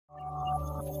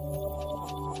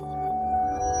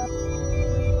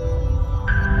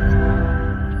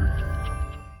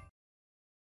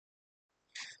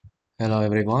Hello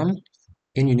everyone.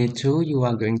 In Unit 2, you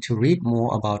are going to read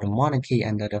more about the monarchy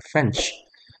under the French.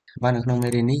 បាទនៅក្នុងមេ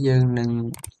រៀននេះយើងនឹង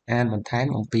អានបន្ថែម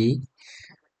អំពី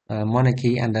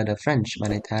monarchy under the French បាន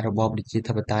ន័យថារបបប្រជា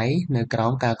ធិបតេយ្យនៅក្រោ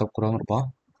មការគ្រប់គ្រងរបស់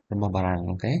បារាំង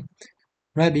Okay.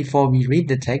 Right before we read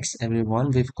the text, everyone,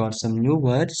 we've got some new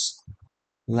words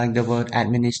like the word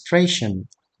administration.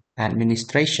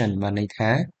 Administration បានន័យថា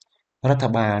រដ្ឋ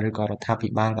បាលឬក៏រដ្ឋាភិ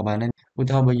បាលក៏បានដែរឧ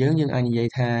ទាហរណ៍បើយើងអាចនិយាយ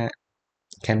ថា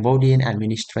Cambodian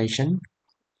administration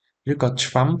ឬក៏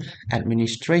Trump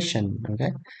administration អូខេ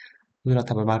គឺរដ្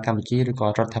ឋាភិបាលកម្ពុជាឬក៏រ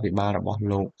ដ្ឋាភិបាលរបស់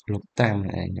លោកត្រាំហ្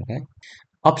នឹងឯងអូខេ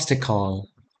obstacle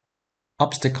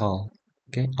obstacle អូ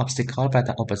ខេ obstacle ប្រែ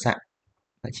ថាឧបសគ្គ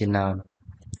ជា noun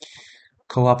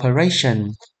cooperation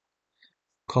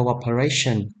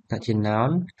cooperation ជា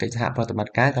noun កិច្ចសហប្រតិបត្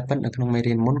តិការក៏ប៉ុន្តែនៅក្នុងមេ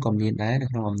រៀនមុនក៏មានដែរនៅ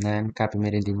ក្នុងអំណានកាលពីមេ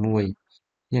រៀនទី1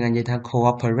យើងអាចនិយាយថា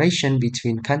cooperation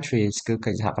between countries គឺ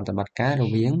កិច្ចសហប្រតិបត្តិការរ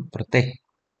វាងប្រទេស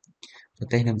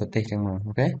និងប្រទេសទាំងមក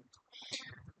អូខេ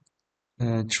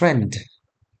trend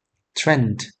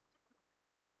trend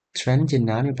trend ជា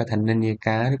noun មានប្រធាននិន្នា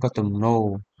ការឬក៏ទំនោរ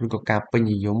ឬក៏ការពេញ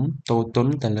និយមតូទ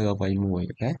ន់ទៅលើអ្វីមួយ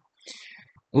អូខេ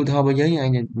ឧទាហរណ៍បើយើងអាច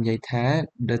និយាយថា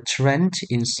the trend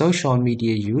in social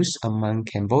media use among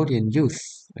Cambodian youth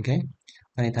អូខេ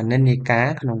បានន័យថានិន្នាការ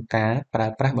ក្នុងការប្រើ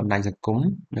ប្រាស់បណ្ដាញសង្គម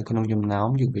នៅក្នុងចំណោម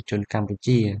យុវជនកម្ពុ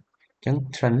ជាអញ្ចឹង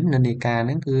trend និន្នាការហ្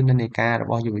នឹងគឺនិន្នាការរ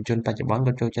បស់យុវជនបច្ចុប្បន្ន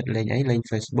ក៏ចូលចិត្តលេងលេង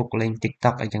Facebook លេង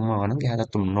TikTok អីចឹងមកហ្នឹងគេហៅថា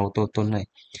ទំនោរតូទន់ហើយ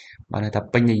បានន័យថា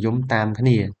ពេញនិយមតាមគ្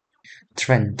នា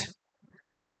trend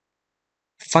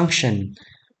function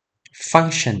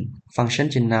function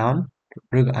ជា noun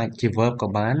ឬក៏អាចជា verb ក៏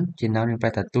បានជា noun យើងប្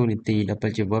រែថាតួនាទីដល់ពេ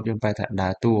លជា verb យើងប្រែថាដើ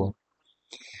រតួ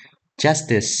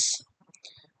justice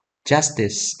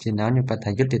ជា noun យើងប្រែថា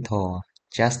យុត្តិធម៌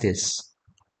justice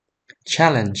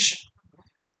challenge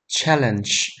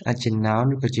អាចជា noun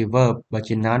ឬក៏ជា verb បើ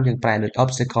ជា noun យើងប្រែដូច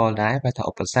obstacle ដែរប្រែថា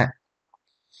ឧបសគ្គ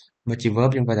បើជា verb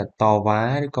យើងប្រែថាតវ៉ា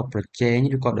ឬក៏ប្រជែង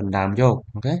ឬក៏ដណ្ដើមយក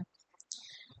អូខេ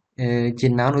ជា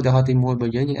noun ឧទាហរណ៍ទី1បើ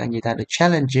យើងអាចនិយាយថា the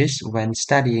challenges when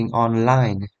studying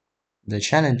online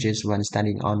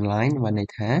បានន័យ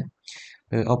ថា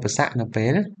ឧបសគ្គនៅ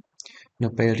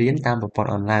ពេលរៀនតាមប្រព័ន្ធ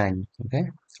អនឡាញអូខេ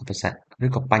ឧបសគ្គឬ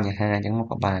ក៏បញ្ហាអញ្ចឹងមក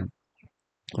ក៏បាន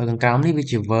ហើយខាងក្រោមនេះវា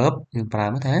ជា verb យើងប្រើ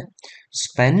មកថា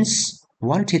Spence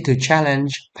wanted to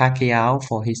challenge Pacquiao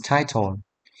for his title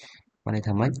បានន័យ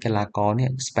ថាម៉េចកីឡាករនេះ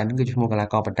Spence គឺឈ្មោះកីឡា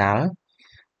ករប្រដាល់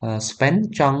Spence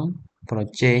ចង់ប្រ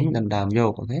ជែងដណ្ដើមយ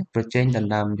កអូខេប្រជែងដ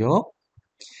ណ្ដើមយក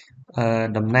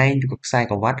តំណែងឬក៏ខ្សែ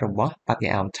ក្រវ៉ាត់របស់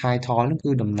Pacquiao title ហ្នឹង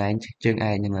គឺតំណែងជើងឯ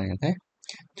កហ្នឹងហើយអូខេអ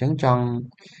ញ្ចឹងច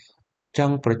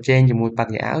ង់ប្រជែងជាមួយ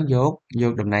Pacquiao យ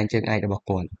កតំណែងជើងឯករបស់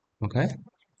គាត់អូខេ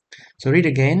so read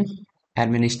again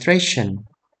administration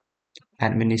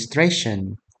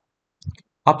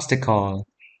obstacle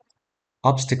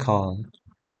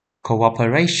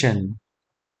cooperation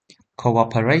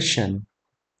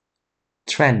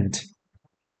trend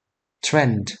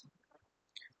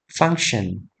function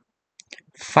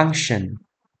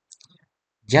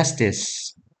justice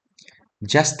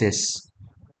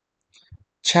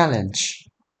challenge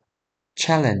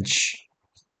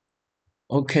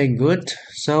okay good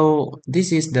so this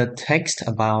is the text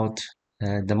about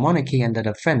the monarchy under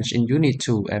the French in Unit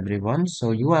 2 everyone so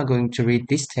you are going to read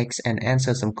this text and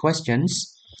answer some questions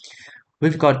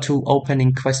we've got 2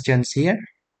 opening questions here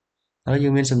ហើយយើ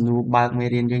ងមានសំណួរបើកមេ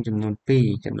រៀនយើងចំនួន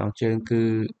2ចំណងជើងគឺ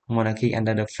monarchy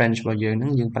under the French របស់យើងហ្នឹ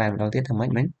ងយើងប្រែម្ដងទៀតថាម៉េច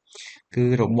មិញគឺ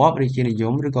របបរាជានិយ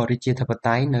មឬក៏រាជាធិប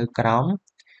តេយ្យនៅក្រោ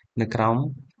ម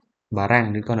បារាំង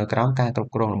ឬក៏នៅក្រោមការគ្រ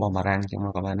ប់គ្រងរបស់បារាំងចឹងម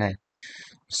កក៏បានដែរ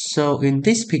So in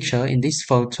this picture in this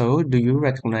photo do you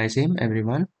recognize him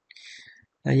everyone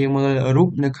ហើយយើងមើលរូប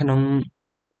នៅក្នុង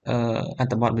អ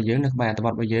ត្ថបទរបស់យើងនៅក្បែរអត្ថប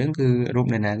ទរបស់យើងគឺរូប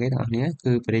អ្នកណាគេទាំងអស់គ្នា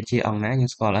គឺព្រះរាជាអង្គណាយើ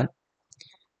ងស្គាល់អត់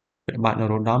ព្រះបាទន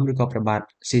រោត្តមឬក៏ព្រះបាទ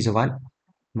ស៊ីសុវត្ថិ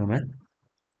មើលមើល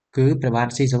គឺព្រះបាទ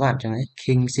ស៊ីសុវត្ថិចឹងឯង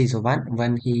King ស៊ីសុវត្ថិ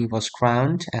when he was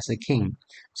crowned as a king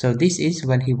so this is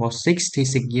when he was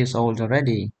 66 years old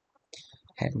already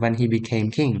when he became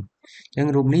king ចឹង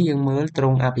រូបនេះយើងមើលទ្រ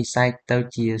ង់អភិសេកទៅ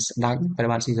ជាស្ដេចព្រះ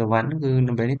បាទស៊ីសុវត្ថិគឺ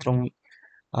នៅពេលនេះទ្រង់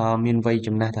មានវ័យ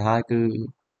ចំណាស់ទៅហើយគឺ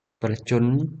ព្រះជន្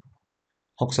ម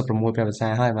66ព្រះវស្សា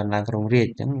ហើយបានឡើងគ្រងរាជ្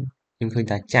យចឹងយើងឃើញ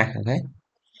ថាចាស់អូខេ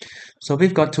So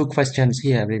we've got 2 questions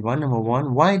here, everyone. Number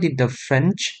 1, why did the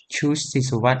French choose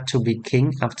Sisawat to be king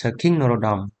after King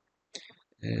Norodom?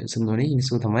 សំណួរនេះយើង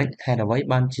សួរថាម៉េចហេតុអ្វី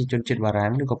បានជាជនជាតិបារាំ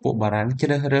ងឬក៏ពួកបារាំងជ្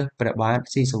រើសរើសព្រះបាទ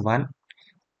ស៊ីសុវត្ថិ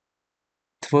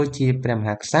ធ្វើជាព្រះម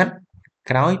ហាក្សត្រ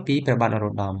ក្រោយពីព្រះបាទនរោ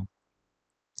ត្តម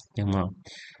យ៉ាងមក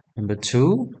Number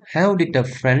 2, how did the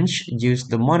French use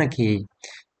the monarchy?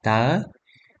 តើ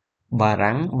បា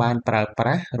រាំងបានប្រើប្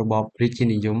រាស់របបរាជា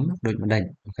និយមដូចម្ដេច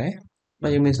អូខេ បើ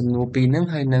យើងមានសំណួរពីរហ្នឹង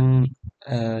ហើយនឹង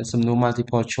សំណួរ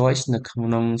multiple choice នៅក្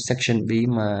នុង section B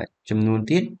មួយចំនួន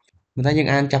ទៀតប៉ុន្តែយើង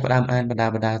អានចាប់ផ្ដើមអានបណ្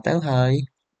ដាទៅហើយ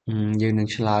យើងនឹង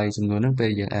ឆ្លើយសំណួរហ្នឹងពេល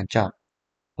យើងអានចប់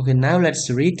Okay, now let's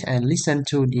read and listen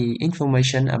to the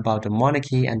information about the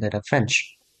monarchy under the French.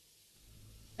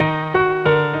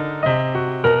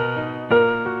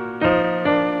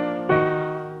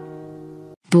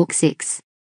 Book 6,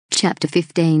 Chapter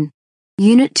 15,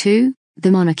 Unit 2,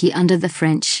 The Monarchy under the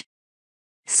French.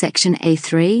 Section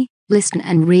A3, Listen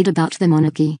and read about the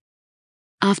monarchy.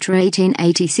 After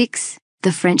 1886,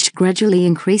 the French gradually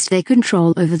increased their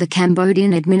control over the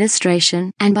Cambodian administration,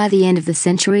 and by the end of the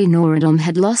century Norodom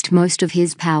had lost most of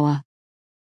his power.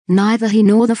 Neither he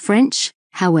nor the French,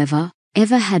 however,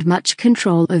 ever had much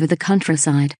control over the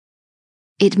countryside.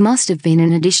 It must have been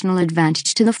an additional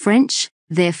advantage to the French,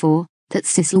 therefore,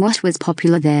 that Sislewat was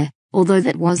popular there, although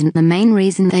that wasn't the main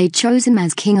reason they chose him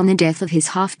as king on the death of his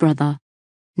half-brother,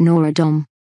 Norodom.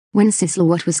 When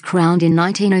Sislewat was crowned in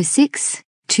 1906,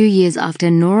 2 years after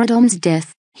Norodom's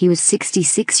death, he was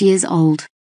 66 years old.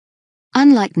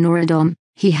 Unlike Norodom,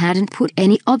 he hadn't put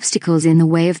any obstacles in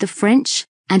the way of the French,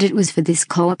 and it was for this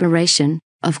cooperation,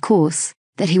 of course,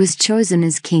 that he was chosen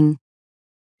as king.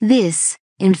 This,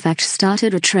 in fact,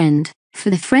 started a trend, for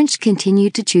the French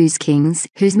continued to choose kings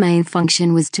whose main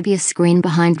function was to be a screen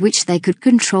behind which they could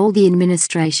control the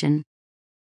administration.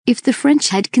 If the French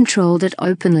had controlled it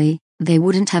openly, they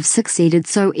wouldn't have succeeded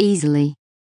so easily.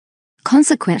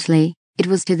 Consequently, it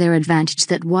was to their advantage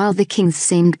that while the kings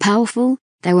seemed powerful,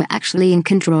 they were actually in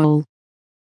control.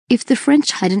 If the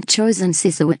French hadn't chosen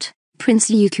Sislewat, Prince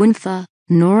Yukwintha,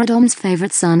 Norodom's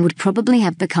favorite son, would probably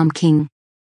have become king.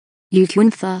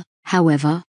 Yukwintha,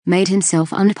 however, made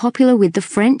himself unpopular with the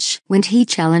French when he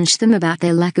challenged them about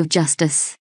their lack of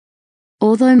justice.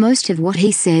 Although most of what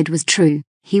he said was true,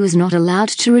 he was not allowed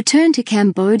to return to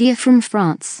Cambodia from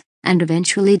France, and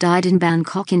eventually died in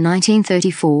Bangkok in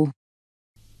 1934.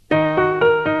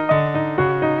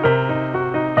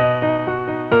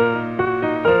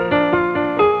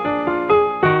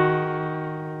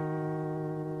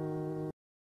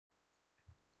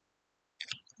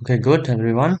 Okay, good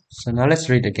everyone. So now let's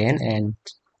read again and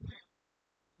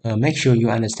make sure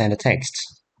you understand the text.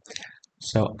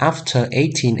 So after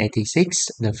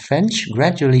 1886, the French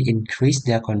gradually increased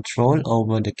their control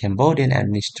over the Cambodian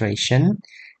administration,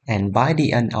 and by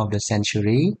the end of the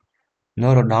century,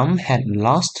 Norodom had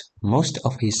lost most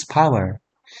of his power.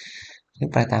 យើង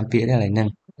ប្រែតាមពាក្យនេះឡើយហ្នឹង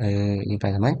យើងប្រែ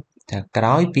ថាម៉េចថាក្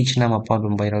រោយពីឆ្នាំ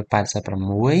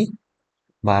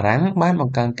1886បារាំងបានប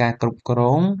ង្កើនការគ្រប់គ្រ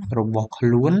ងរបស់ខ្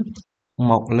លួន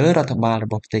មកលើរដ្ឋបាលរ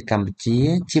បស់ប្រទេសកម្ពុជា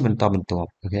ជាបន្តបន្ទាប់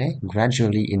អូខេ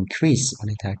gradually increase មាន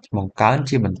ន័យថាបង្កើន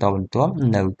ជាបន្តបន្ទាប់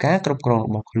នៅការគ្រប់គ្រងរ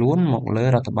បស់ខ្លួនមកលើ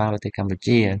រដ្ឋបាលប្រទេសកម្ពុ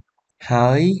ជា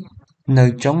ហើយនៅ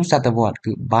ចុងសតវត្ស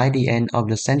គឺ by the end of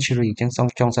the century អញ្ចឹង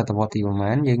ចុងសតវត្សទីប្រ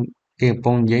ហែលយើងគេកំ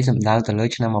ពុងនិយាយសំដៅទៅលើ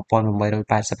ឆ្នាំ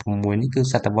1886នេះគឺ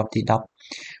សតវត្សទី19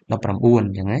អ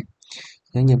ញ្ចឹងណា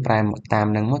យើងប្រែតាម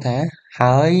នឹងមកថា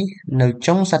ហើយនៅ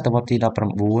ចុងសតវត្សទី19ព្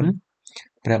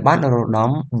រះបាទនរោត្ត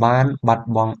មបានបាត់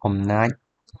បង់អំណាច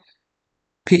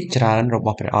ភាគច្រើនរប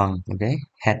ស់ព្រះអង្គអូខេ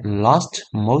had lost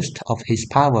most of his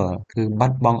power គឺបា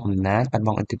ត់បង់អំណាចបាត់ប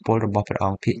ង់ឥទ្ធិពលរបស់ព្រះអ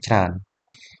ង្គភាគច្រើន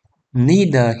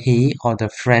Neither he or the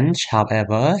French,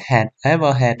 however, had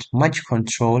ever had much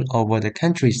control over the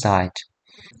countryside.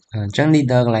 អញ្ចឹង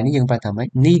neither កន្លែងនេះយើងប្រែថាម៉េច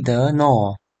neither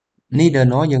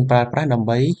nor យើងប្រើប្រាស់ដើម្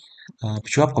បី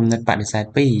ភ្ជាប់គំនិតបដិសេធ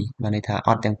ពីរបានន័យថាអ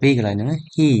ត់ទាំងពីរកន្លែងហ្នឹង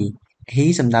he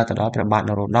សំដៅទៅដល់ព្រះបាទ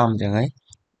នរោត្តមអញ្ចឹងហី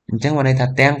អញ្ចឹងបានន័យថា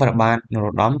ទាំងព្រះបាទនរោ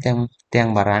ត្តមទាំង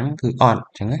បារាំងគឺអត់អ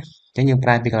ញ្ចឹងណាអញ្ចឹងយើងប្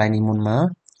រើពីកន្លែងនេះមុនមក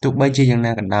ទោះបីជាយ៉ាង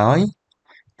ណាក៏ដោយ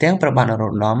ទាំងព្រះបាទនរោ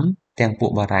ត្តមទាំងពួ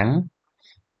កបារាំង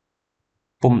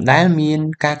ពុំដែលមាន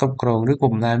ការគ្រប់គ្រងឬ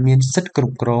ពុំដែលមានសិទ្ធិគ្រ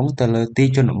ប់គ្រងទៅលើទី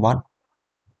ជនបទ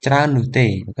ច្រើននោះទេ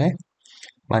អូខេ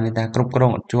បានន័យថាគ្រប់គ្រង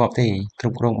អត់ជាប់ទេគ្រ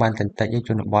ប់គ្រងបានតិចតិចឯជ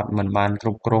នបទមិនបានគ្រ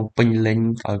ប់គ្រងពេញលេញ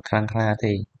ឲ្យខ្លាំងក្លា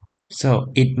ទេ So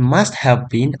it must have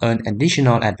been an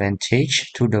additional advantage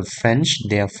to the French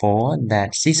therefore that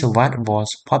Sislewat was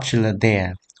popular there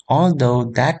although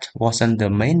that wasn't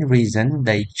the main reason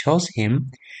they chose him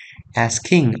as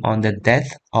king on the death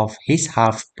of his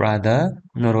half brother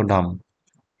Norodom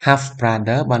half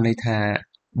brother បានន័យថា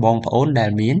បងប្អូនដែ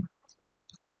លមាន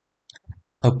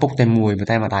ឪពុកតែមួយប៉ុន្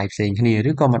តែម្ដាយផ្សេងគ្នា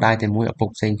ឬក៏ម្ដាយតែមួយឪពុក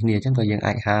ផ្សេងគ្នាអញ្ចឹងក៏យើង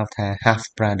អាចហៅថា half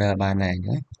brother បានដែរ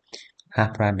ណា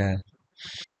half brother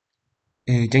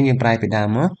អញ្ចឹងយើងប្រែពីដើម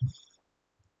មក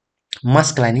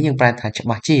must កន្លែងនេះយើងប្រែថាច្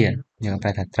បាស់ជាយើងប្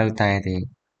រែថាត្រូវតែទេ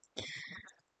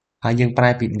ហើយយើងប្រែ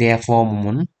ពី therefore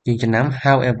មុនយើងចំណាំ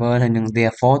however ហើយនឹង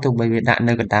therefore ទោះបីវាដាក់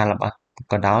នៅកណ្ដាលរបស់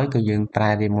ក៏ដោយក៏យើងប្រែ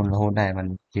វាមុនរហូតដែរបាន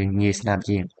យើងងាយស្ដាប់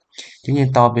ជាង Chứ như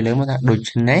to về lớn mà ta đôi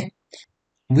chân nét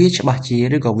វាច្បាស់ជា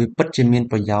ឬក៏វាពិតជាមាន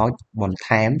ប្រយោជន៍បន្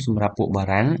ថែមសម្រាប់ពួកបា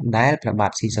រាំងដែលព្រះបា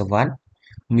ទស៊ីសុវត្ថិ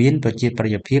មានប្រជាប្រិ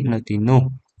យភាពនៅទីនោះ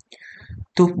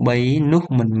ទោះបីនោះ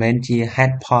មិនមែនជាហេ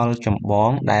តុផលចម្ប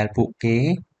ងដែលពួកគេ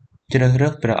ជ្រើសរើ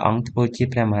សព្រះអង្គធ្វើជា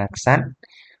ព្រះមហាក្សត្រ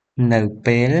នៅ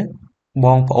ពេលប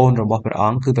ងប្អូនរបស់ព្រះអ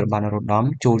ង្គគឺព្រះបាទនរោត្តម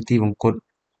ចូលទីវង្គត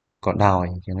ក៏ដោយ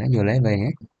អញ្ចឹងណាយល់ទេវិញ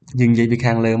យើងនិយាយពី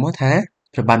ខាងលើមកថា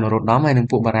ព្រះបាទនរោត្តមហើយនិង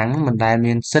ពួកបារាំងមិនដែល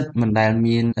មានសិទ្ធិមិនដែល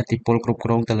មានឥទ្ធិពលគ្រប់គ្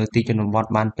រងទៅលើទីជនបទ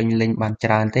បានពេញលេញបានច្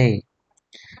រើនទេ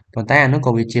ប៉ុន្តែអានោះ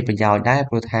ក៏វាជាប្រយោជន៍ដែរ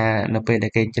ព្រោះថានៅពេលដែ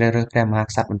លគេជ្រើសរើសព្រះមហា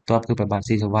ក្សត្របន្ទាប់គឺព្រះបាទ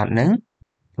ស៊ីសុវត្ថិហ្នឹង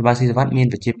ព្រះបាទស៊ីសុវត្ថិមាន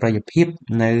ប្រជាប្រិយភាព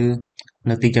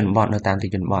នៅទីជនបទនៅតាមទី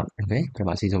ជនបទអូខេព្រះ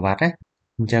បាទស៊ីសុវត្ថិណា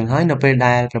អញ្ចឹងហើយនៅពេល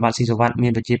ដែលព្រះបាទស៊ីសុវត្ថិមា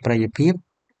នប្រជាប្រិយភាព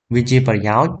វាជាប្រ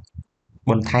យោជន៍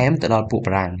បន្ថែមទៅដល់ពួក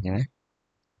បារាំងអញ្ចឹងណា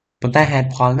ប៉ុន្តែហេតុ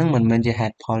ផលហ្នឹងមិនមែនជាហេ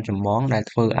តុផលចម្បងដែល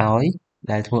ធ្វើ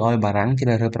ឲ្យបារាំងជ្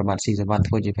រើសរើសព្រះបាទស៊ីសុវត្ថិ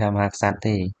ធ្វើជាព្រះមហាក្សត្រ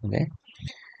ទេអូខេ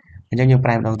អញ្ចឹងយើងប្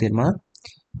រែម្ដងទៀតមក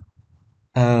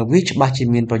វាច្បាស់ជា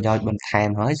មានប្រយោជន៍បន្ថែម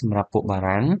ហើយសម្រាប់ពួកបា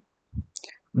រាំង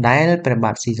ដែលព្រះ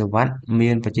បាទស៊ីសុវត្ថិ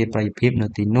មានប្រជាប្រិយភាពនៅ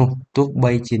ទីនោះទោះ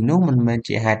បីជានោះមិនមែន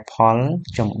ជាហេតុផល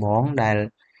ចម្បងដែ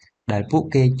លពួក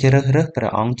គេជ្រើសរើសព្រះ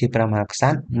អង្គជាព្រះមហាក្ស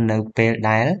ត្រនៅពេល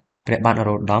ដែលព្រះបាទន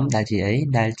រោត្តមដែលជាអី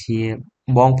ដែលជា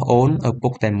បងប្អូនឪពុ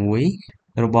កតែមួយ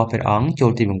របស់ព្រះអង្គចូ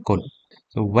លទីវង្គត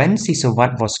So when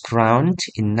Sisawat was crowned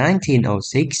in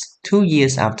 1906, 2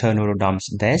 years after Noroddom's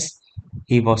death,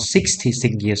 he was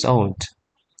 66 years old.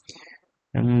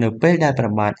 នៅពេលដែលព្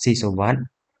រះបាទស៊ីសុវត្ថិ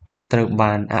ត្រូវ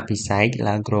បានអភិសេក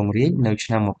ឡើងគ្រងរាជ្យនៅឆ្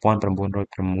នាំ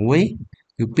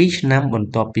1906គឺ2ឆ្នាំបន្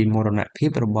ទាប់ពីមរណភាព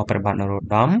របស់ព្រះបាទនរោត្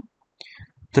តម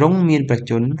ទ្រង់មានព្រះ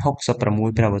ជន្ម66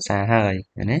ព្រះវស្សាហើយ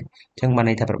ណាអញ្ចឹងបាន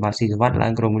ន័យថាព្រះបាទស៊ីសុវត្ថិឡើ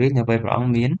ងគ្រងរាជ្យនៅពេលព្រះអង្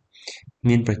គ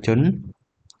មានព្រះជន្ម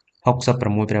66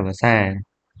ព្រះវស្សា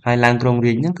ហើយឡើងគ្រង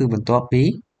រាជ្យហ្នឹងគឺបន្ទាប់ពី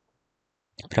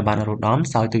ព្រះបាទនរោត្តម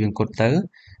សោយទិវង្គតទៅ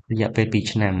រយៈពេល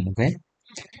2ឆ្នាំអូខេ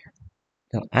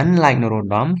So unlike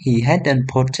Norodom, he hadn't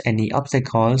put any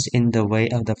obstacles in the way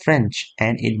of the French,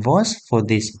 and it was for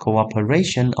this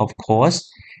cooperation, of course,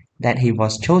 that he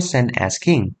was chosen as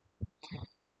king.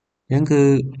 ហ្នឹងគឺ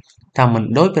ថាមិន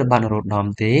ដូចព្រះបាទនរោត្តម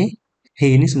ទេ he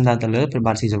នេះសំដៅទៅលើព្រះ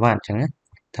បាទស៊ីសុវត្ថិអញ្ចឹងណា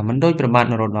ថាមិនដូចព្រះបាទ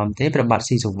នរោត្តមទេព្រះបាទ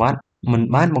ស៊ីសុវត្ថិមិន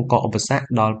បានបង្កឧបសគ្គ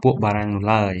ដល់ពួកបារាំងនោះ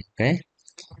ឡើយអូខេ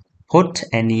put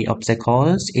any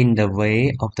obstacles in the way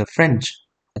of the French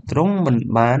ទ្រង់មិន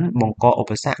បានបង្កឧ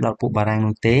បសគ្គដល់ពួកបារាំង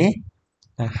នោះទេ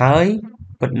ហើយ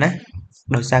ពិតណាស់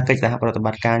ដោយសារកិច្ចសហប្រតិប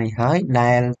ត្តិការនេះហើយ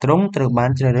ដែលទ្រង់ត្រូវបា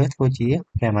នជ្រើសរើសធ្វើជា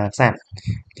ព្រះមហាក្សត្រ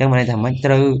អញ្ចឹងបានន័យថាមិន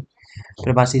ត្រូវព្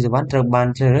រះបាទស៊ីសុវត្ថិត្រូវបាន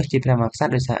ជ្រើសរើសជាព្រះមហាក្សត្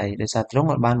រដោយសារអីដោយសារទ្រង់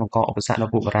បានបង្កឧបសគ្គដ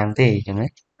ល់ពួកបារាំងទេអញ្ចឹងណា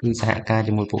គឺសហការ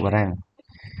ជាមួយពួកបារាំង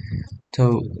So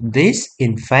this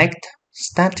in fact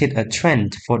started a trend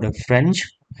for the French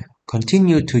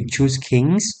continue to choose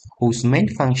kings whose main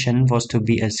function was to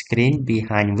be a screen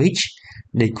behind which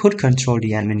they could control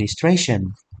the administration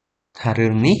ថារឿ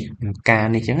ងនេះការ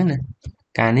នេះចឹងណា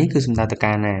ការនេះគឺសំដៅទៅ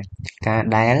ការណាការ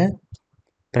ដែល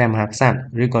ព្រះមហាក្សត្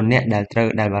រឬក៏អ្នក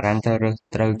ដែលបារាំង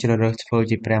ត្រូវជ្រើសរើសធ្វើ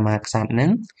ជាព្រះមហាក្សត្រហ្នឹ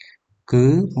ងគឺ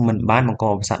មិនបានបង្ក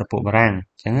ឧបសគ្គដល់ពួកបារាំង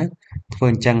អញ្ចឹងធ្វើ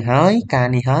អញ្ចឹងហើយការ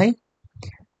នេះហើយ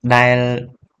ដែល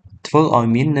ធ្វើឲ្យ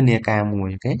មាននិន្នាការមួយ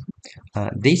អូខេ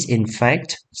This in fact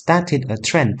started a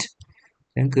trend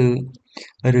អញ្ចឹងគឺ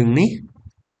រឿងនេះ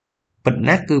ពិត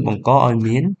ណាស់គឺបង្កឲ្យ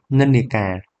មាននិន្នាកា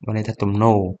របានន័យថាទំ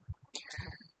នោរ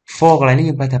for កន្លែងនេះ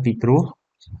យើងបែរថាពីព្រោះ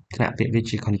ថ្នាក់ពាក្យវា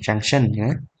ជា conjunction អញ្ចឹង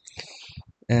ណា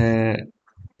អ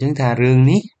ញ្ចឹងថារឿង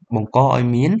នេះបង្កឲ្យ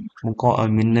មាន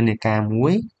និន្នាការមួ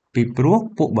យពីព្រោះ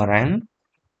ពួកបារាំង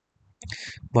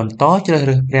បន្តជ្រើស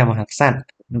រើសព្រះមហាក្សត្រ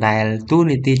ដែលតួ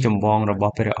នាទីចម្បងរប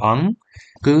ស់ព្រះអង្គ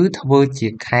គឺធ្វើជា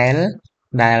ខែល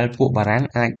ដែលពួកបារាំង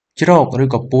អាចជ្រកឬ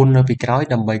ក៏ពូននៅពីក្រោយ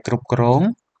ដើម្បីគ្រប់គ្រង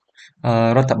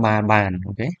រដ្ឋបាលបាន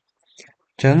អូខេអ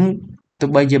ញ្ចឹងទោះ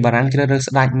បីជាបារាំងជ្រើសរើស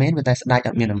ស្ដេចមែនប៉ុន្តែស្ដេចអ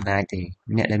ត់មានអំណាចទេ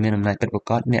អ្នកដែលមានអំណាចពិតប្រា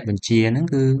កដអ្នកបញ្ជាហ្នឹង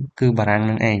គឺបារាំងហ្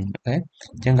នឹងឯងអូខេ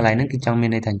អញ្ចឹងកន្លែងហ្នឹងគឺចង់មា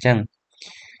នន័យថាអញ្ចឹង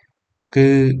គឺ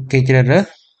គេជ្រើសរើស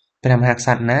ព្រះមហាក្ស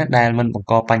ត្រណាដែលមិនបង្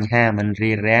កបញ្ហាមិន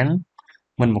រារាំង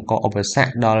មិនបង្កឧបសគ្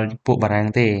គដល់ពួកបារាំង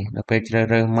ទេដល់ពេលជ្រើស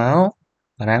រើសមក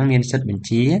បារាំងមានសិទ្ធិបញ្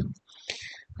ជា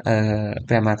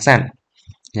ព្រះមហាក្សត្រ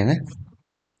អញ្ចឹងណា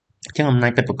អញ្ចឹងអំណា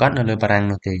ចពិតប្រាកដនៅលើបារាំង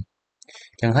នោះទេ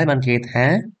អញ្ចឹងហើយបានគេថា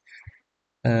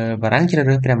បារាំងជ្រើស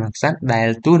រើសព្រះមហាក្សត្រដែល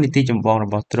តួនាទីចម្បងរ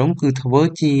បស់ទ្រង់គឺធ្វើ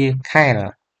ជាខែល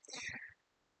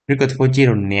ឬក៏ធ្វើជា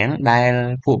រនាំងដែល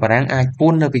ពួកបារាំងអាចពូ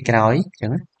ននៅពីក្រោយអញ្ចឹ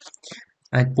ង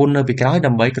អាចពូននៅពីក្រោយ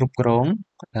ដើម្បីគ្រប់គ្រង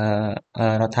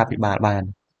រដ្ឋាភិបាលបាន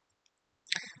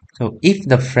So if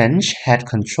the French had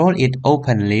controlled it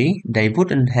openly they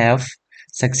wouldn't have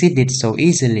succeeded so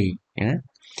easily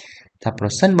ថាប្រ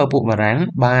សិនបើពួកបារាំង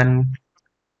បាន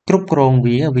គ្រប់គ្រង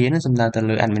វានឹងសំដៅទៅ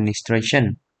លើ administration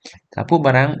ថាពួក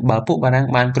បារាំងបើពួកបារាំង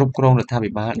បានគ្រប់គ្រងរដ្ឋា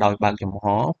ភិបាលដោយបើកចំហ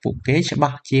ពួកគេច្បា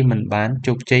ស់ជាមិនបាន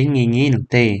ជោគជ័យងាយៗនោះ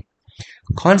ទេ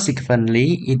Consequently,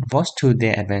 it was to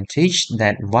their advantage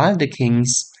that while the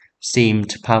kings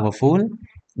seemed powerful,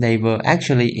 they were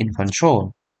actually in control.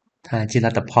 ថាជាល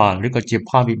ទ្ធផលឬក៏ជា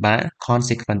ផលវិបាក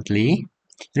consequently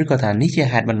ឬក៏ថានេះជា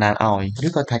ហេតុបណ្ដាលឲ្យឬ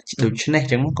ក៏ថាដូច្នេះ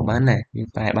ចឹងក៏បានដែរយើង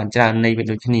ប្រែបានច្រើនន័យវា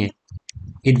ដូចគ្នា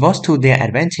It was to their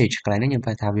advantage កន្លែងនេះយើងប្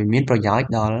រែថាវាមានប្រយោជន៍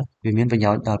ដ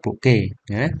ល់ពួកគេ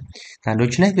ណាថាដូ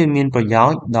ច្នេះវាមានប្រយោ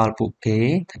ជន៍ដល់ពួកគេ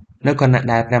នៅខណៈ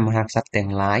ដែលព្រះមហាក្សត្រទាំង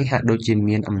ឡាយហាក់ដូចជា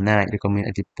មានអំណាចឬក៏មាន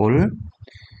ឥទ្ធិពល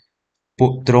ពួ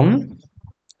កទ្រង់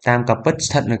តាមក៏ពិត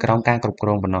ស្ថិតនៅក្រោមការគ្រប់គ្រ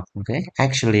ងប៉ុណ្ណោះអូខេ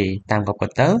actually តាមក៏ពិត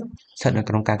ទៅស្ថិតនៅ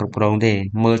ក្រោមការគ្រប់គ្រងទេ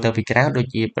មើលទៅពីក្រៅដូច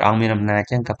ជាព្រះអង្គមានអំណាច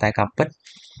ចឹងក៏តែក៏ពិត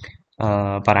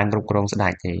បារាំងគ្រប់គ្រងស្ដេ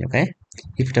ចទេអូខេ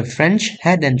If the French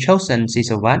hadn't chosen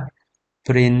Sisawat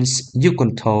Prince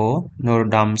Yukonto,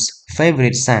 Norodom's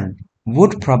favorite son,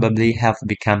 would probably have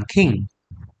become king.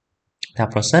 ថា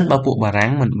ប្រសិនបើពួកបារាំ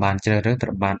ងមិនបានជ្រើសរើសព្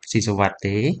រះបាទស៊ីសុវត្ថិ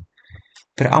ទេ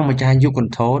ព្រះអង្គម្ចាស់យុគ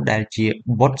ន្ធរដែលជា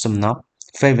បុត្រសំណប់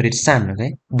favorite son អូខេ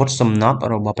បុត្រសំណប់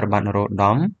របស់ព្រះបាទនរោត្ត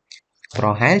មប្រ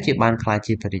ហែលជាបានក្លាយ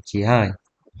ជាព្រះរាជាហើយ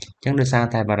អញ្ចឹងដោយសារ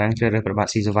តែបារាំងជ្រើសរើសព្រះបាទ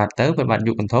ស៊ីសុវត្ថិទៅព្រះបាទ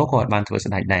យុគន្ធរក៏អត់បានធ្វើ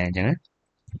ស្ដេចដែរអញ្ចឹងណា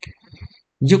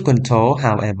Yukonto,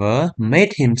 however,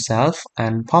 made himself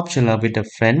unpopular with the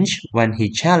French when he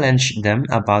challenged them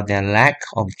about their lack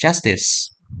of justice.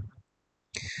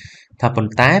 ថាប៉ុ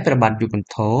ន្តែព្រះបាទយុគន្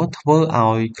ធរធ្វើ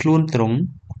ឲ្យខ្លួនទ្រង់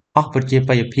អស់ប្រជា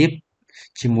ប្រិយភាព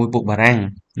ជាមួយពួកបារាំង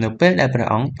នៅពេលដែលព្រះ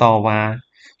អង្គតវ៉ា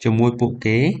ជាមួយពួក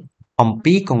គេអំ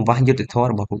ពីកង្វះយុត្តិធម៌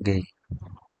របស់ពួកគេ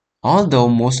Although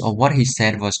most of what he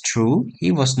said was true, he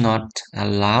was not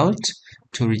allowed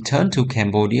to return to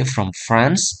Cambodia from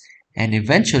France and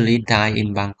eventually died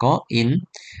in Bangkok in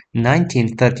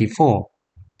 1934.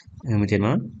 មើលទៀតម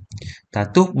កតែ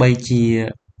ទោះបីជា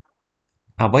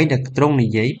អ្វីដែលទ្រង់និ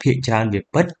យាយភាគច្រើនវា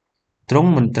ពិតទ្រង់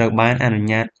មិនត្រូវបានអនុញ្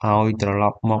ញាតឲ្យត្រឡ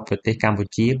ប់មកប្រទេសកម្ពុ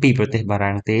ជាពីប្រទេសបា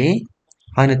រាំងទេ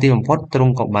ហើយនៅទីបំផុតទ្រ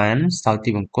ង់ក៏បានសោយទី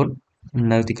បង្គត់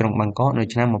នៅទីក្រុងបាងកកនៅ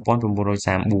ឆ្នាំ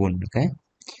1934អូខេ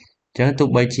ចឹងទោះ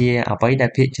បីជាអ្វីដែ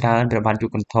លភាគច្រើនព្រះបាទយុ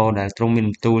គន្ធរដែលទ្រង់មាន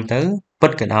បន្ទូលទៅពិ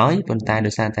តក៏ដោយប៉ុន្តែ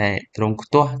ដោយសារតែទ្រង់ខ្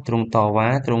ទាស់ទ្រង់តវ៉ា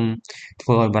ទ្រង់ធ្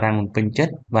វើឲ្យបារាំងមិនពេញចិត្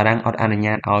តបារាំងអត់អនុញ្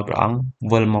ញាតឲ្យព្រះអង្គ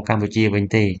វិលមកកម្ពុជាវិញ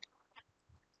ទេ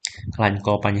ខ្លាចបង្ក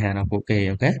បញ្ហាដល់ពួកគេ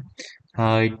អូខេ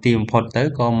ហើយទីបំផុតទៅ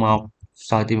ក៏មក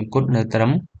សោយទីបង្គត់នៅត្រឹ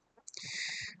ម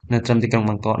ទីក្រុង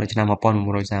បាងកកនៅឆ្នាំ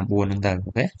1934ហ្នឹងទៅ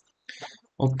អូខេ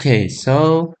Okay so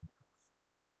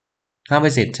how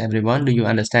is it everyone do you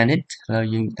understand it ហើយ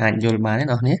យើងអាចយល់បានទេ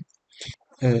អ្នកនរ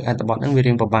អត្ថបទហ្នឹងវា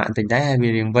រៀងពិបាកបន្តិចដែរហើយវា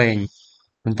រៀងវែង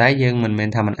ប៉ុន្តែយើងមិនមែន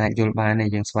ថាមិនអាចយល់បានទេ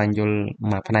យើងស្វែងយល់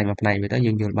មួយផ្នែកវាទៅ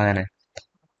យើងយល់បានដែរ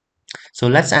So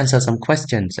let's answer some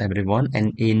questions everyone and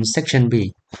in section B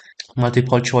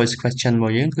multiple choice question រប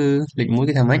ស់យើងគឺលេខ1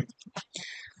គឺថាម៉េច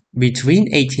Between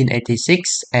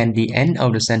 1886 and the end of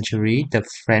the century the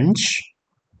French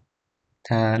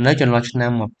ថានៅចន្លោះឆ្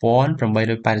នាំ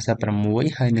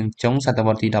1886ហើយនឹងចុងសតវ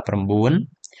ត្សទី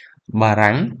19បា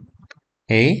រាំង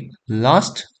A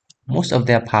lost most of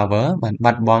their power បាន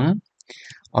បាត់បង់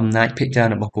អំណាចភាគច្រើន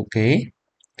របស់ពួកគេ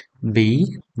B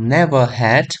never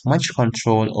had much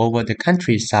control over the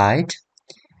countryside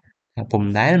ពុំ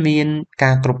ដែលមាន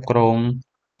ការគ្រប់គ្រង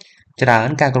ច្រើន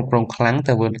ការគ្រប់គ្រងខ្លាំង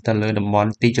ទៅលើតំបន់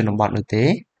ទីជនបទនោះទេ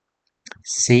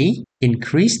C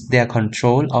increased their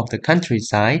control of the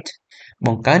countryside ប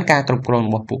ង្កើនការគ្រប់គ្រងរ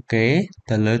បស់ពួកគេ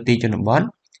ទៅលើទីជនបទ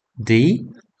D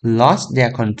lost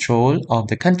their control of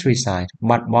the countryside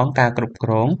បាត់បង់ការគ្រប់គ្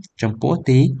រងចំពោះ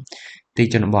ទី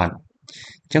ជនបទ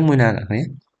អញ្ចឹងមួយណាអ្នកនេះ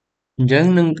អញ្ចឹង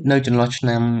នឹងនៅចន្លោះឆ្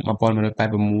នាំ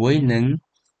1986និង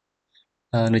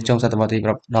នៅចុងសតវត្សទី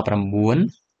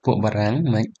19ពួកបារាំង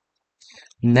មិន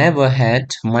never had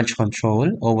much control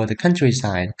over the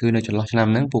countryside គឺនៅចន្លោះឆ្នាំ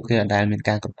ហ្នឹងពួកគេអត់ដែលមាន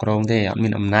ការគ្រប់គ្រងទេអត់មា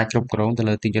នអំណាចគ្រប់គ្រងទៅ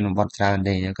លើទីជនបទច្រើន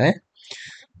ទេអូខេ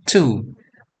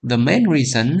 2. The main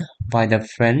reason why the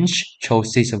French chose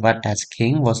Sisawat as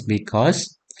king was because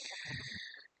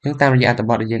យើងតាមរយៈអត្ថ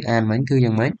បទដែលយើងអានមិញគឺ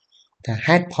យ៉ាងម៉េចថា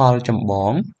ហេតុផលចម្ប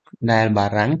ងដែលបា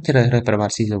រាំងជ្រើសរើសព្រះបា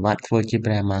ទស៊ីសុវត្ថិធ្វើជា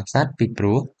ព្រះមហាក្សត្រពីព្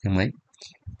រោះយ៉ាងម៉េច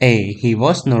A he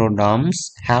was Norodom's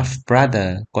half brother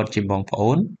គាត់ជាបងប្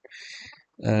អូន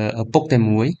ឪពុកតែ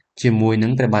មួយជាមួយនឹ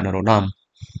ងព្រះបាទនរោត្តម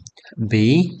B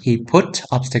he put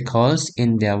obstacles in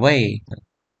their way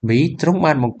B ទ្រង់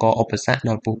បានបង្កឧបសគ្គ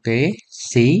ដល់ពួកគេ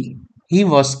C he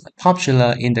was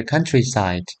popular in the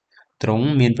countryside ទ្រង់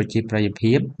មានប្រជាប្រិយ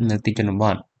ភាពនៅទីជនប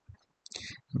ទ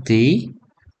D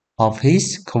of his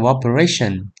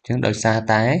cooperation អញ្ចឹងដោយសារ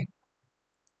តែ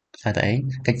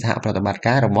កិច្ចសហប្រតិបត្តិ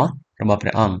ការរបស់ព្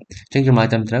រះអង្គអញ្ចឹងចម្លើយ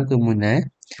ត្រឹមត្រូវគឺមួយណា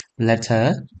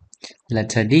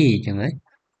letter D ចឹងហ៎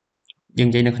យើង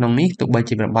និយាយនៅក្នុងនេះទោះបី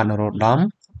ជាប្របាទនរោត្តម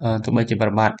ទោះបីជាប្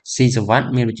របាទស៊ីសវ័ត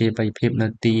មានប្រជាប្រិយភាពនៅ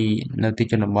ទី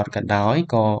ជនបទក៏ដោយ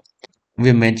ក៏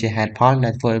វាមិនមែនជាហេតុផលដែ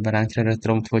លធ្វើឲ្យបារាំងជ្រើសរើសទ្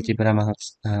រង់ធ្វើជាព្រះមហាក្ស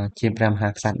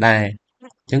ត្រដែរ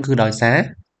អញ្ចឹងគឺដោយសារ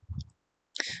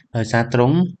ទ្រ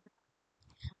ង់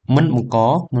មិនបង្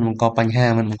កបញ្ហា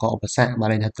មិនបង្កឧបសគ្គបាន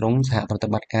ន័យថាទ្រង់សហប្រតិ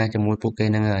បត្តិការជាមួយពួកគេ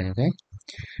ហ្នឹងហើយអូខេ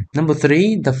Number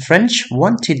 3 the French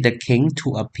wanted the king to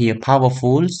appear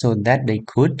powerful so that they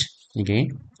could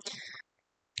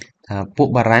ថាពួក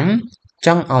បារាំងច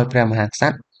ង់ឲ្យព្រះមហាក្ស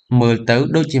ត្រមើលទៅ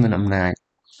ដូចជាមានអំណាច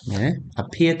ណា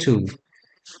appear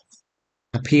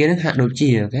នឹងហាក់ដូចជា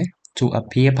អូខេ to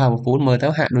appear powerful មើលទៅ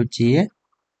ហាក់ដូចជា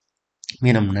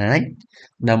មានអំណាច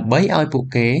ដើម្បីឲ្យពួក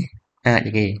គេអាច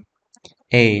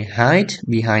A hide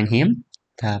behind him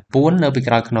ថាពួននៅពី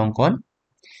ក្រោយខ្នងគាត់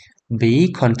B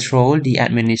control the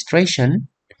administration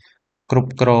គ្រ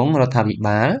ប់គ្រងរដ្ឋាភិ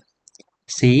បាល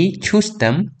C choose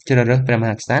them ជ្រើសរើសព្រះម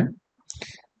ហាក្សត្រ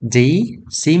D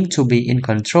seem to be in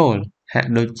control ហាក់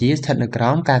ដូចជាស្ថិតនៅក្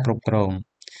រោមការគ្រប់គ្រង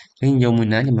អញ្ចឹងយកមួយ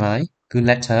ណាចម្លើយគឺ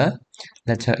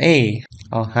letter A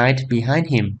or hide behind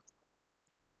him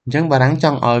អញ្ចឹងបារាំងច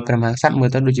ង់ឲ្យព្រះមហាក្សត្រមើល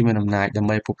ទៅដូចជាមានអំណាចដើម្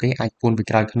បីពួកគេអាចពួនពី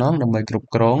ក្រោយខ្នងដើម្បីគ្រប់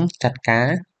គ្រងចាត់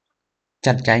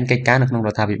ចែងកិច្ចការនៅក្នុងរ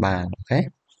ដ្ឋាភិបាលអូខេ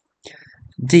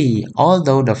D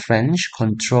although the French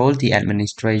controlled the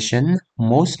administration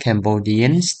most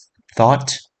Cambodians thought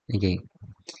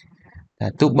តែ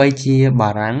ទោះបីជាបា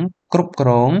រាំងគ្រប់គ្រ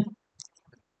ង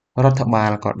រដ្ឋបា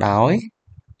លក៏ដោយ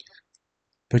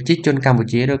ប្រជាជនកម្ពុ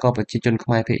ជាឬក៏ប្រជាជនខ្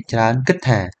មែរភាគច្រើនគិត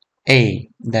ថា A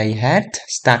they had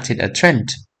started a trend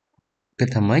គិត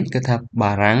ថាម៉េចគឺថា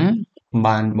បារាំង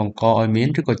បានបង្កឲ្យមាន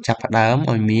ឬក៏ចាប់ផ្ដើម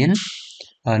ឲ្យមាន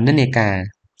និន្នាការ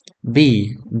B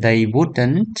they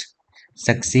wouldn't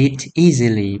succeed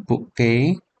easily ពួកគេ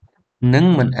នឹង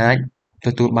មិនអាចទ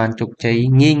ទួលបានជោគជ័យ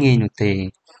ងាយៗនោះទេ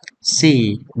C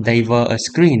they were a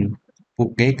screen ពួក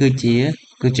គេគឺ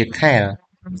ជាខែល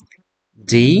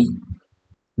D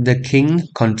the king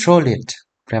control it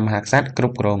ព្រះមហាក្សត្រគ្រ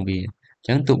ប់គ្រងវាអញ្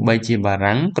ចឹងទោះបីជាបា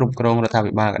រាំងគ្រប់គ្រងរដ្ឋា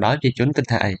ភិបាលក៏ដោយប្រជាជនគិត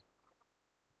ថាអី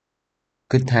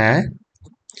គិត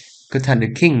ថា the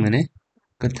king មែនទេ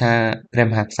គិតថាព្រះ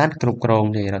មហាក្សត្រគ្រប់គ្រង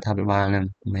ទេរដ្ឋាភិបាលហ្នឹង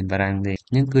មិនមែនបារាំងទេ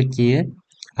នេះគឺជា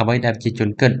អ្វីដែលប្រជាជន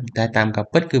គិតតែតាមការ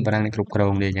ពិតគឺបារាំងនេះគ្រប់គ្រ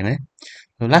ងទេអញ្ចឹងណា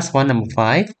So last one number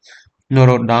 5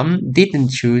 Norodom didn't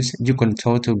choose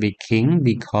Yukonto to be king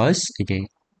because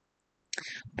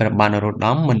ព្រះបាទនរោត្ត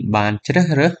មមិនបានជ្រើស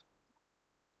រើស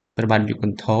ព្រះបាទយុគ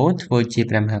ន្ធរធ្វើជា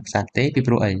ព្រះមហាក្សត្រទេពី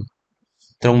ព្រោះអី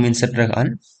ទ្រង់មានសិទ្ធិរើសអ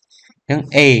ត់អញ្ចឹង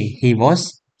A he was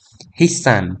his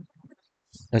son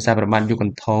ដោយសារព្រះបាទយុគ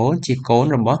ន្ធរជាកូន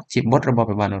របស់ជាបុត្ររបស់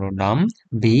ព្រះបាទនរោត្តម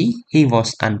B he was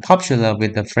unpopular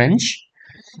with the French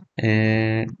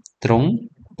ទ្រង់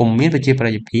ពុំមានប្រជាប្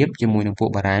រិយភាពជាមួយនឹងពួក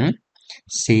បារាំង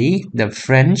C the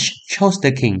French chose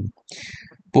the king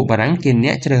ពួកបារាំងជាអ្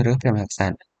នកជ្រើសរើសព្រះមហាក្ស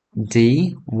ត្រ D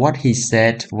what he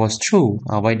said was true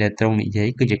អ្វីដែលទ្រង់និយាយ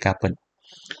គឺជាការពិត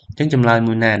អញ្ចឹងចម្លើយ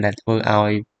មួយណាដែលធ្វើឲ្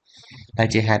យដែល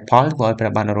ជាហេតុផលធ្វើឲ្យព្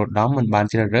រះបាទនរោត្តមមិនបាន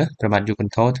ជ្រើសរើសព្រះបាទយុគ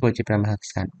ន្ធរធ្វើជាព្រះមហាក្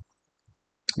សត្រ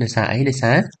ដោយសារអីដោយ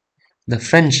សារ the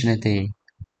French នេះទេ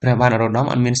ព្រះបាទនរោត្តម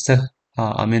អត់មាន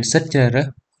សិទ្ធិជ្រើសរើស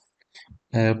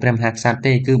ព្រះមហាក្សត្រ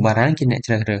ទេគឺបារាំងជាអ្នក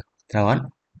ជ្រើសរើសត្រូវអត់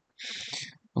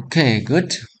អូខេ good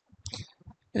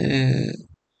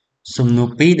សំណួរ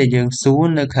2ដែលយើងសួរ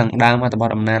នៅខាងដើមអត្ថបទ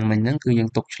អំណានមិញហ្នឹងគឺយើង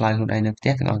ទុកឆ្លើយខ្លួនឯងនៅផ្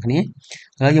ទះទាំងអស់គ្នាឥ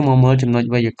ឡូវយើងមកមើលចំណុច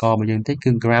វេយ្យាករណ៍របស់យើងតិចគឺ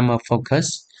grammar focus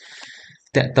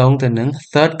តាក់ទងទៅនឹង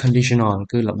third conditional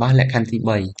គឺល្បះលក្ខខណ្ឌទី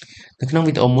3នៅក្នុង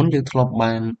វីដេអូមុនយើងធ្លាប់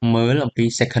បានមើលអំពី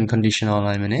second conditional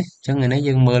ហើយមែនទេអញ្ចឹងថ្ងៃនេះ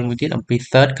យើងមើលមួយទៀតអំពី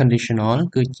third conditional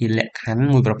គឺជាលក្ខខណ្ឌ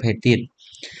មួយប្រភេទទៀត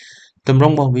ទម្រ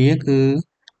ង់របស់វាគឺ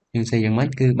យើងនិយាយយ៉ាងម៉េច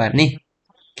គឺបែបនេះ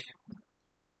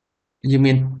យើង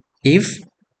មាន if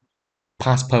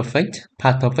past perfect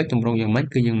ទម្រង់យ៉ាងម៉េច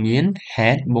គឺយើងមាន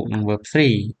had បូកនឹង verb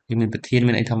 3យើងមានប្រធាន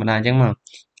មានអីធម្មតាអញ្ចឹងមក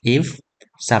if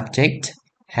subject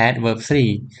had verb 3អ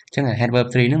ញ្ចឹង had verb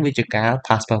 3ហ្នឹងវាជាកាល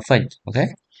past perfect អូខេ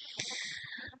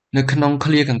នៅក្នុង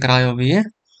clear ខាងក្រោយរបស់វា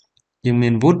យើងមា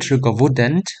ន would ឬក៏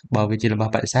wouldn't បើវាជាល្បះ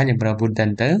បដិសេធយើងប្រើ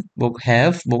wouldn't ទៅបូក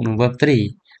have បូកនឹង verb 3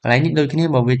កន្លែងនេះដូចគ្នា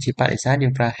បើវាជាបដិសេធយើ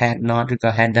ងប្រើ had not ឬក៏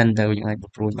hadn't ទៅយើងអាច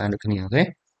បំព្រួយបានដូចគ្នាអូខេ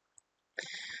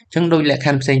អញ្ចឹងដូចលក្ខខ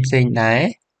ណ្ឌផ្សេងដែរ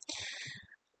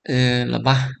ល្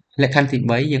បះលក្ខខណ្ឌទី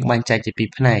3យើងបែងចែកជាពីរ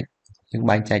ផ្នែកយើង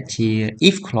បែងចែកជា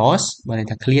if clause បើន័យ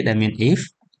ថា clear ដែលមាន if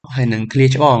ហើយនឹង clear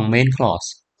ច្បង main clause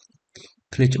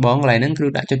clear ច្បងកន្លែងហ្នឹងគឺ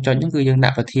ដាក់ចុចហ្នឹងគឺយើងដា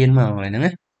ក់ប្រធានមកកន្លែងហ្នឹង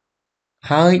ណា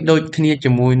ហើយដូចគ្នា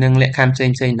ជាមួយនឹងលក្ខខណ្ឌផ្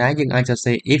សេងដែរយើងអាចសរ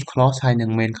សេរ if clause ហើយនឹង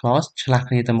main clause ឆ្លាស់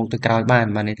គ្នាទៅមុខទៅក្រោយបាន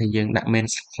ន័យថាយើងដាក់ main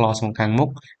clause មកខាងមុខ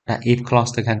ដាក់ if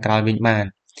clause ទៅខាងក្រោយវិញបាន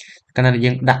កាលណា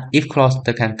យើងដាក់ if clause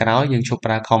ទៅខាងក្រោយយើងឈប់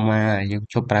ប្រើ comma យើង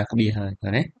ឈប់ប្រើក្បៀសហើយឃើ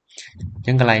ញទេអញ្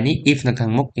ចឹងកន្លែងនេះ if នៅខា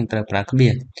ងមុខយើងត្រូវប្រើក្បៀ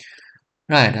ស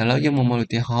right ឥឡូវយើងមកមើលឧ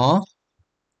ទាហរណ៍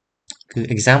គឺ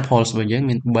examples របស់យើង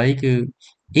មាន3គឺ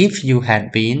if you had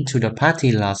been to the party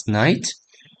last night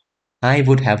I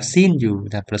would have seen you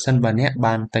តែប្រសិនបើអ្នក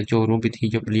បានទៅចូលរួមពិធី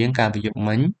យប់លៀងកាលពីយប់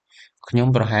មិញខ្ញុំ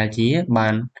ប្រហែលជា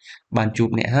បានជួប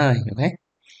អ្នកហើយអូខេ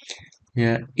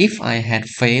if I had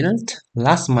failed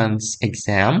last month's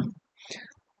exam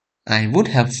I would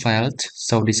have felt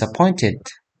so disappointed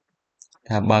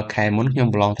ថាបើខែមុនខ្ញុំ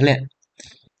ប្រឡងធ្លាក់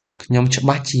ខ្ញុំច្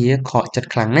បាស់ជាខកចិត្ត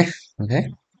ខ្លាំងណាស់អូខេ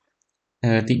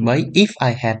ទី3 if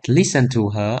I had listened to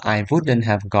her I wouldn't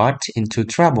have got into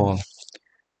trouble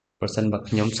ប្រសិនបើ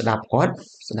ខ្ញុំស្ដាប់គាត់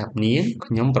ស្ដាប់នាង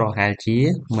ខ្ញុំប្រហែលជា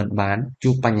មិនបាន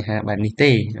ជួបបញ្ហាបែបនេះ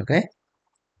ទេអូខេ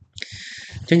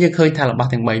អញ្ចឹងយើងឃើញថារបស់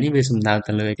ទាំង3នេះវាសំដៅ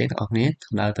ទៅលើអីគេបងប្អូន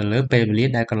សំដៅទៅលើពេលវេលា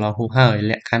ដែលកន្លងហួសហើយ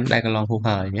លក្ខខណ្ឌដែលកន្លងហួស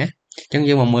ហើយណាអញ្ចឹង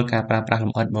យើងមកមើលការប្រើប្រាស់ល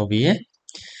ម្អិតរបស់វា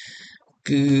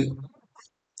គឺ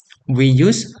we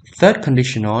use third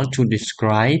conditional to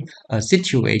describe a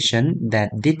situation that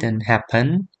didn't happen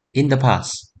in the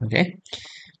past អូខេ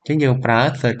អញ្ចឹងយើងប្រើ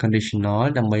third conditional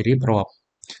ដើម្បីរៀបរាប់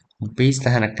អំពីស្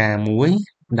ថានភាពមួយ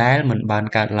ដែលមិនបាន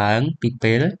កើតឡើងពី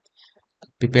ពេល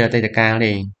អតីតកាល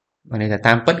ទេបានន័យថា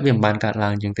តាមពិតវាមិនបានកើតឡើ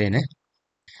ងជាងទេណា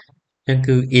ចឹង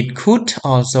គឺ it could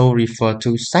also refer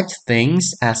to such things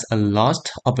as a lost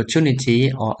opportunity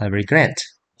or a regret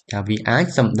ថាវាអាច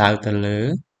សំដៅទៅលើ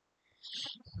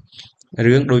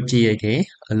រឿងដូចជាអីគេ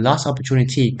a lost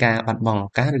opportunity ការបាត់បង់ឱ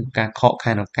កាសឬការខក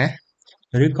ខានឱកាស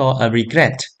ឬក៏ a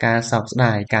regret ការសោកស្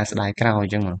ដាយការស្ដាយក្រោយអ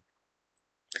ញ្ចឹងមក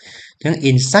អញ្ចឹង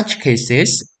in such cases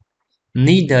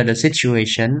neither the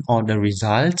situation or the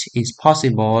result is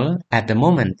possible at the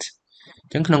moment អ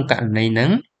ញ្ចឹងក្នុងករណីហ្នឹ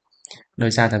ងដោ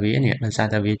យសារតែ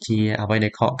វាជាអ្វីដែ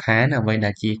លខកខានអ្វី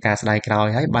ដែលជាការស្ដាយក្រោយ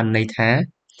ហើយបានន័យថា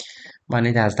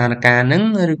ស្ថានភាពហ្នឹង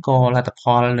ឬក៏លទ្ធផ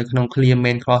លនៅក្នុង clear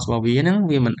main clause របស់វាហ្នឹង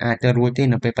វាមិនអាចទៅរួចទេ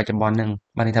នៅពេលបច្ចុប្បន្នហ្នឹង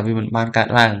បានន័យថាវាមិនបានកើត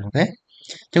ឡើងអូខេអ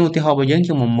ញ្ចឹងឧទាហរណ៍របស់យើង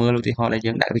មកមើលឧទាហរណ៍ដែល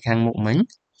យើងដាក់ពីខាងមុខមិញ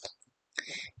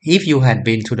if you had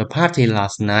been to the party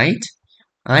last night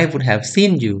I would have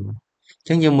seen you អញ្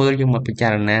ចឹងយើងមកពិចា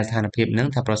រណាស្ថានភាពហ្នឹង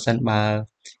ថាប្រសិនបើ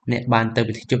អ្នកបានទៅ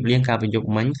ពិធីជប់លៀងកាលពីយប់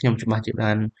មិញខ្ញុំច្បាស់ជា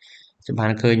បាន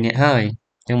ឃើញអ្នកហើយ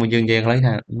អញ្ចឹងមកយើងនិយាយខ្លី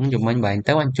ថាយប់មិញបើឯង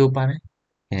ទៅអញជួបបានអ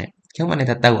ញ្ចឹងបានន័យ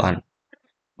ថាទៅអត់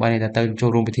បានន័យថាទៅចូល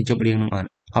រួមពិធីជប់លៀងនឹងអ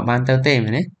ត់បានទៅទេមែ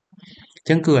នទេអញ្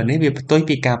ចឹងគឺអានេះវាផ្ទុយ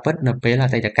ពីការពិតនៅពេលអ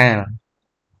តីតកាល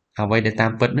អ្វីដែលតា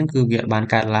មពិតហ្នឹងគឺវាបាន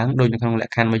កើតឡើងដូចនៅក្នុងល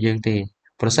ក្ខខណ្ឌរបស់យើងទេ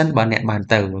ប្រសិនបើអ្នកបាន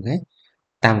ទៅអូខេ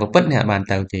តាមពិតអ្នកបាន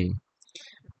ទៅទេ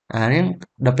អានេះ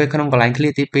ដល់ពេលក្នុងកន្លែង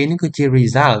clear ទី2នេះគឺជា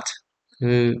result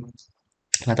គឺ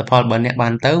លទ្ធផលបើអ្នកបា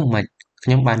នទៅមិនខ្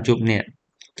ញុំបានជួបអ្នក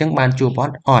អញ្ចឹងបានជួបអ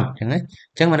ត់អញ្ចឹងណា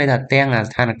អញ្ចឹងបានន័យថាទាំង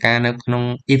ស្ថានភាពនៅក្នុង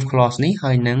if clause នេះ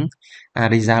ហើយនឹង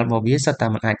result របស់វាសិតតែ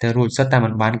មិនអាចទៅរួចសិតតែមិ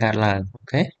នបានកើតឡើងអូ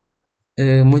ខេ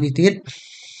មួយនេះទៀត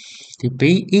ទី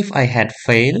2 if I had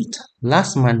failed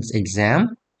last month's exam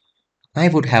I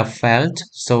would have felt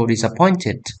so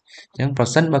disappointed អញ្ចឹងប្រ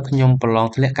សិនបើខ្ញុំប្រឡង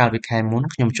ធ្លាក់កាលពីខែមុន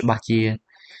ខ្ញុំច្បាស់ជា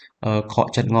ខក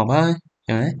ចិត្តងាប់ហើយ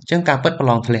អញ្ចឹងការពិតប្រ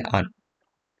ឡងធ្លាក់អត់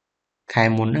ខែ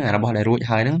មុនហ្នឹងរបស់ដែលរួច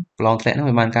ហើយហ្នឹងប្រឡងធ្លាក់ហ្នឹង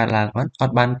វាបានកើតឡើងអ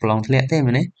ត់បានប្រឡងធ្លាក់ទេ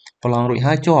មែនទេប្រឡងរួច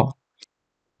ហើយជាប់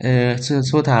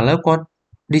សួរថាឥឡូវគាត់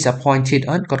disappointed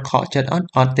អត់គាត់ខកចិត្ត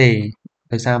អត់ទេ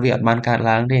ដោយសារវាអត់បានកើត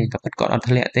ឡើងទេក៏ពិតគាត់អត់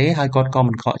ធ្លាក់ទេហើយគាត់ក៏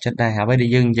មិនខកចិត្តដែរអ្វីដែល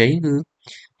យើងនិយាយគឺ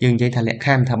យើងនិយាយថាលក្ខខ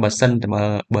ណ្ឌថាបើសិនតែ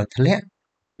បើធ្លាក់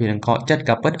វានឹងខកចិត្ត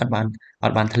ក៏ពិតអត់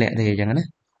បានធ្លាក់ទេអញ្ចឹងណា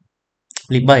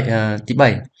ទី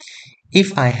3 if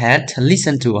I had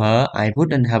listened to her I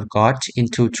wouldn't have got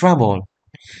into trouble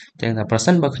អញ្ចឹងថាប្រ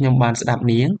សិនបើខ្ញុំបានស្ដាប់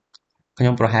នាងខ្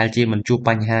ញុំប្រហែលជាមិនជួប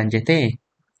បញ្ហាអញ្ចេះទេ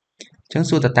អញ្ចឹង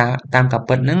សួរតើតាមការ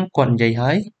ពិតហ្នឹងគាត់និយាយ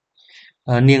ហើយ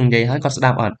នាងនិយាយហើយគាត់ស្ដា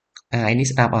ប់អត់ឯនេះ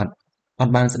ស្ដាប់អត់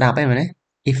បានស្ដាប់ទេមែនទេ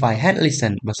if I had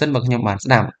listened បើសិនបើខ្ញុំបាន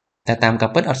ស្ដាប់តែតាមការ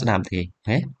ពិតអត់ស្ដាប់ទេ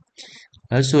ហេ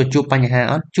ហើយសួរជួបបញ្ហា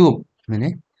អត់ជួបមែនទេ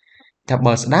តែ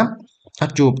បើស្ដាប់អ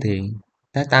ត់ជួបទេ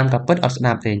តែតាមការពិតអត់ស្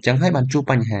ដាប់ទេអញ្ចឹងហើយបានជួប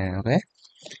បញ្ហាអូខេ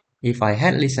if I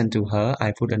had listened to her I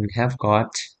wouldn't have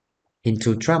got into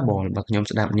trouble បើខ្ញុំ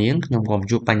ស្ដាប់នាងខ្ញុំក៏មិន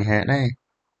ជួបបញ្ហាដែរ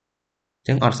អញ្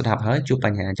ចឹងអត់ស្ដាប់ហើយជួបប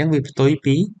ញ្ហាអញ្ចឹងវាផ្ទុយ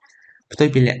ពី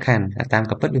លក្ខខណ្ឌតាម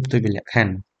ការពិតវាផ្ទុយពីលក្ខខណ្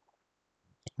ឌ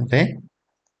អូខេ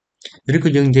ឬក៏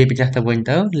យើងនិយាយបញ្ចាស់ទៅវិញ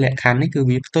ទៅលក្ខខណ្ឌនេះគឺ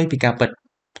វាផ្ទុយពីការពិត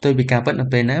នៅ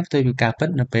ពេលណាផ្ទុយពីការពិត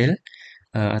នៅពេល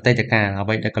អតីតកាលអ្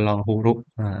វីដែលកន្លងហួសរូប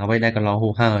អ្វីដែលកន្លងហួ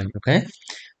សហើយអូខេ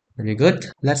very good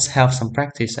let's have some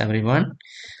practice everyone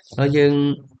ហើយយើង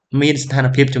មានស្ថាន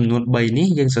ភាពចំនួន3នេះ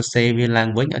យើងសរសេរវាឡើង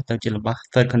វិញឲ្យទៅជារបស់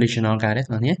third conditional កើតទេបង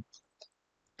ប្អូន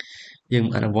យើង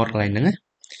អនុវត្តកន្លែងហ្នឹងណា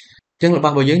អញ្ចឹងរប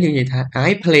ស់យើងនិយាយថា I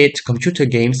played computer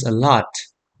games a lot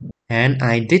and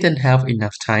I didn't have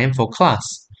enough time for class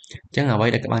ចឹងអ្វី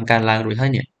ដែលបានកើតឡើងរួចហើ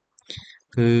យនេះ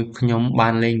គឺខ្ញុំបា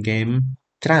នលេងហ្គេម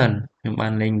ច្រើនខ្ញុំបា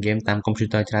នលេងហ្គេមតាមកុំព្យូ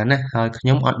ទ័រច្រើនណាស់ហើយខ្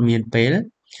ញុំអត់មានពេល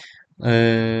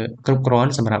គ្រប់គ្រា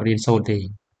ន់សម្រាប់រៀនសូត្រទេ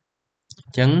អ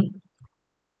ញ្ចឹង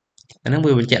អាហ្នឹង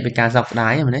វាបញ្ជាក់ពីការសោកស្ដា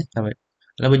យមែនទេតែឥ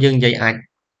ឡូវបើយើងនិយាយ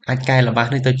អាចកែល្បះ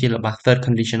នេះទៅជាល្បះ third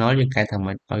conditional យើងកែថា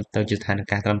ម៉េចឲ្យទៅជាស្ថាន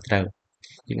ភាពត្រឹមត្រូវ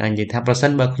យើងអាចនិយាយថាប្រសិ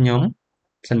នបើខ្ញុំ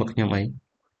អី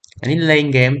អានេះលេង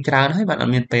ហ្គេមច្រើនហើយបានអ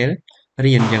ត់មានពេល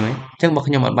រៀនអញ្ចឹងហ៎អញ្ចឹងបើ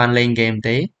ខ្ញុំអត់បានលេងហ្គេម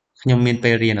ទេខ្ញុំមាន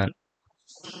ពេលរៀនអត់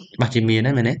ច្បាស់ជាមាន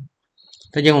ហើយមែនទេ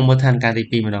តែយើងមកមើលស្ថានភាព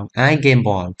ទី2ម្ដង I game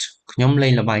bored ខ្ញុំលេ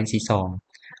ងល្បែងស៊ីសង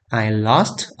I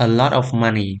lost a lot of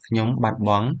money ខ្ញុំបាត់ប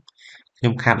ង់ខ្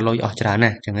ញុំខាតលុយអស់ច្រើនណា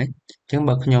ស់អញ្ចឹងហ៎អញ្ចឹង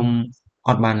បើខ្ញុំអ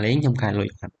ត់បានលេងខ្ញុំខាតលុយ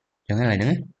អត់អញ្ចឹងហើយហ្នឹ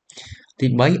ងទី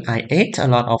3 I ate a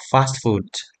lot of fast food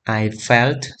I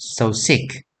felt so sick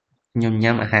ខ្ញុំ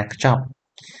ញ៉ាំអាហារខ្ចប់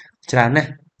ច្រើនណាស់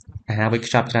អាហារវេច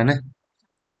ខ្ចប់ច្រើនណាស់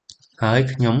ហើយ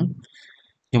ខ្ញុំ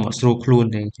អត់ស្រួលខ្លួន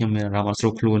ទេខ្ញុំមានអារម្មណ៍អត់ស្រួ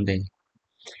លខ្លួនទេអ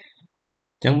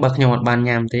ញ្ចឹងបើខ្ញុំអត់បាន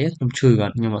ញ៉ាំទេខ្ញុំឈឺអ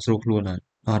ត់ខ្ញុំអត់ស្រួលខ្លួន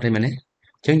អត់ទេមែនទេ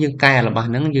អញ្ចឹងយើងកែរបស់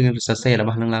ហ្នឹងយើងសរសេររប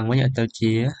ស់ហ្នឹងឡើងវិញឲ្យទៅ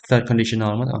ជា third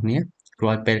conditional មកបងប្អូនព្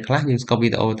រោះឲ្យពេលខ្លះយើងស្កប់វី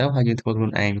ដេអូទៅហើយយើងធ្វើខ្លួ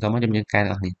នឯងបន្តមកយើងកែ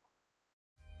ទាំងអស់នេះ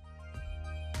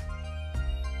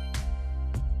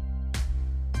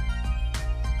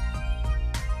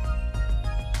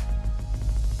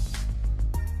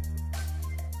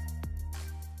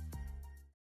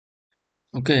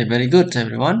Okay, very good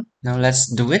everyone. Now let's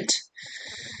do it.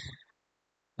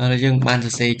 ឥឡូវយើងបានស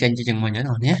រសេរចេញជាយ៉ាងម៉េចហើយ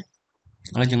បងប្អូនឥ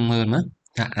ឡូវយើងមើលមើល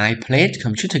ថា I played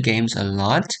computer games a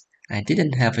lot. I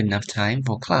didn't have enough time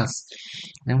for class.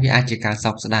 ហ្នឹងវាអាចជាការ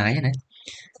សោកស្ដាយណា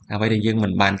អ្វីដែលយើងមិ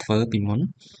នបានធ្វើពីមុន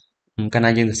កាលណា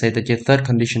យើងសរសេរទៅជា third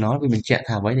conditional វាបញ្ជាក់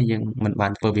ថាអ្វីដែលយើងមិនបា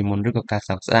នធ្វើពីមុនឬក៏ការ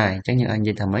សោកស្ដាយអញ្ចឹងយើងអាចនិ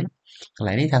យាយថាម៉េចកន្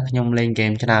លែងនេះថាខ្ញុំលេងហ្គេ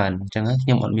មច្រើនអញ្ចឹងខ្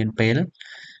ញុំអត់មានពេល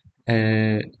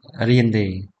រៀនទេ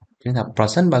អញ្ចឹងថាប្រ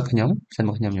សិនបើខ្ញុំយ៉ា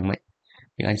ងម៉េច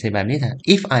យើងអាចនិយាយបែបនេះថា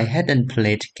if I hadn't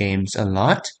played games a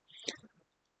lot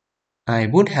I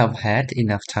would have had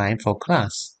enough time for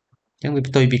class អញ្ចឹងវា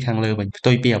ផ្ទុយពីខាងលើវិញផ្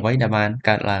ទុយពីអ្វីដែលបាន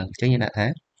កើតឡើងអញ្ចឹងយើងដាក់ថា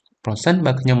ប្រសិន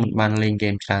បើខ្ញុំមិនបានលេងហ្គេ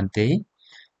មច្រើនទេ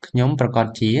ខ្ញុំប្រកាស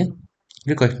ជា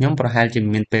ឬក៏ខ្ញុំប្រហែលជា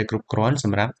មានពេលគ្រប់គ្រាន់ស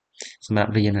ម្រា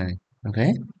ប់រៀនហើយអូខេ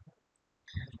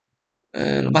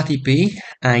របស់ទី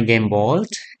2 I game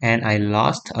bored and I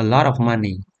lost a lot of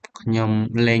money ខ្ញុំ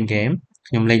លេងហ្គេម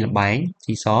ខ្ញុំលេងល្បែង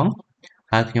ស៊ីសង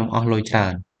ហើយខ្ញុំអស់លុយច្រើ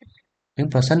នអញ្ចឹង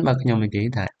ប្រសិនបើខ្ញុំនិយាយ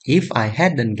ថា if I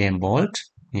hadn't game bored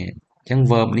នេះអញ្ចឹង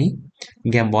verb នេះ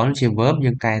game bored ជា verb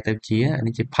យើងកែទៅជា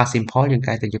នេះជា past simple យើង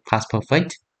កែទៅជា past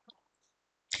perfect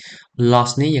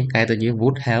lost នេះយើងកែទៅជា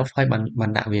would have ហើយបា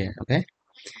នដាក់វាអូខេ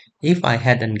if I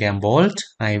hadn't gambled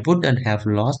I wouldn't have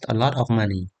lost a lot of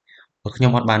money បើខ្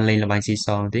ញុំអត់បានលេងល្បែងស៊ីស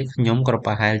ងទេខ្ញុំក៏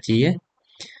ប្រហែលជា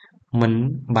មិន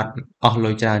បាត់អស់លុ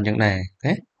យច្រើនចឹងដែរអូ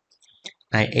ខេ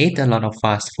I ate a lot of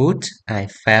fast food I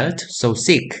felt so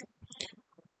sick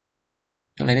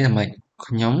ចំណុចនេះថាម៉េច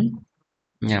ខ្ញុំ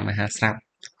ញ៉ាំអាហារស្រាប់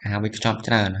អាហារវេចខ្ចប់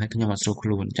ច្រើនហើយខ្ញុំអត់ស្រួលខ្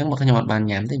លួនអញ្ចឹងបើខ្ញុំអត់បាន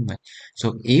ញ៉ាំទេមិន so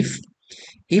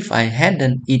if I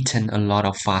hadn't eaten a lot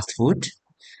of fast food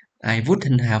I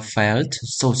wouldn't have felt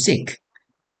so sick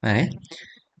ណានេះ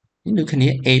ដូចគ្នា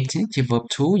ate ជា verb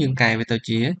 2យើងកែវាទៅ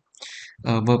ជា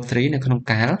verb 3នៅក្នុង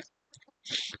កាល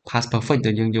past perfect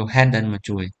ដែលយើងយក hadn't មក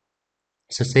ជួយ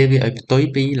សរសេរវាឲ្យផ្ទុយ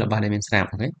ពីរបស់ដែលមានស្រាប់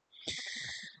អូខេ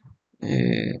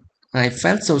I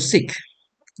felt so sick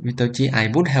វាទៅជា I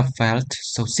would have felt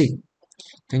so sick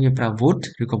អញ្ចឹងយើងប្រើ would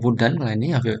ឬក៏ wouldn't កន្លែង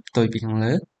នេះឲ្យវាផ្ទុយពីខាង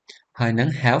លើហើយនឹង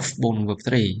have បូកនឹង verb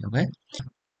 3អូខេ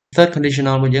third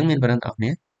conditional របស់យើងមានប៉ុណ្ណឹងបងប្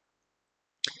អូន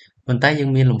ប៉ុន្តែយើង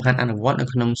មានលំហាត់អនុវត្តនៅ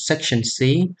ក្នុង section C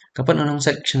ក៏ប៉ុន្តែក្នុង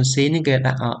section C នេះគេ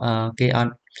ដាក់គេអ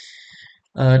ត់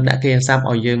ដាក់គេសាប់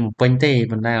ឲ្យយើងបំពេញទេ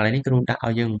ប៉ុន្តែឥឡូវនេះគ្រូដាក់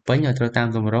ឲ្យយើងបំពេញឲ្យត្រូវតាម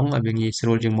ទម្រង់ឲ្យវាងាយស្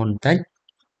រួលជាងមុនបន្តិច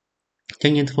អញ្ចឹ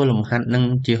ងយើងធ្វើលំហាត់នឹង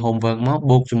ជា homework មក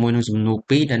បូកជាមួយនឹងសំណួរ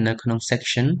2ដែលនៅក្នុង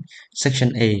section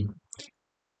A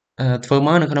ធ្វើម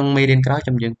កនៅក្នុងមេរៀនក្រោយ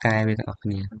ចាំយើងកែវាទាំងអស់គ្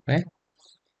នាអូខេ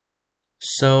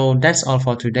So that's all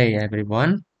for today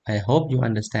everyone I hope you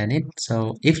understand it so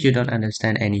if you don't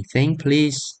understand anything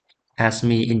please ask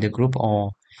me in the group or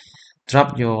drop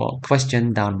your question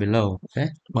down below អូខេ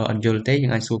បើអត់យល់ទេយើ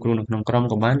ងអាចសួរគ្រូនៅក្នុងក្រុម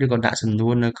ក៏បានឬក៏ដាក់សំណួ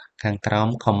រនៅខាងក្រោម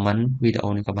comment វីដេអូ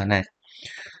នេះក៏បានដែរ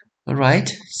Alright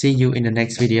see you in the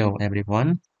next video everyone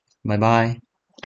bye bye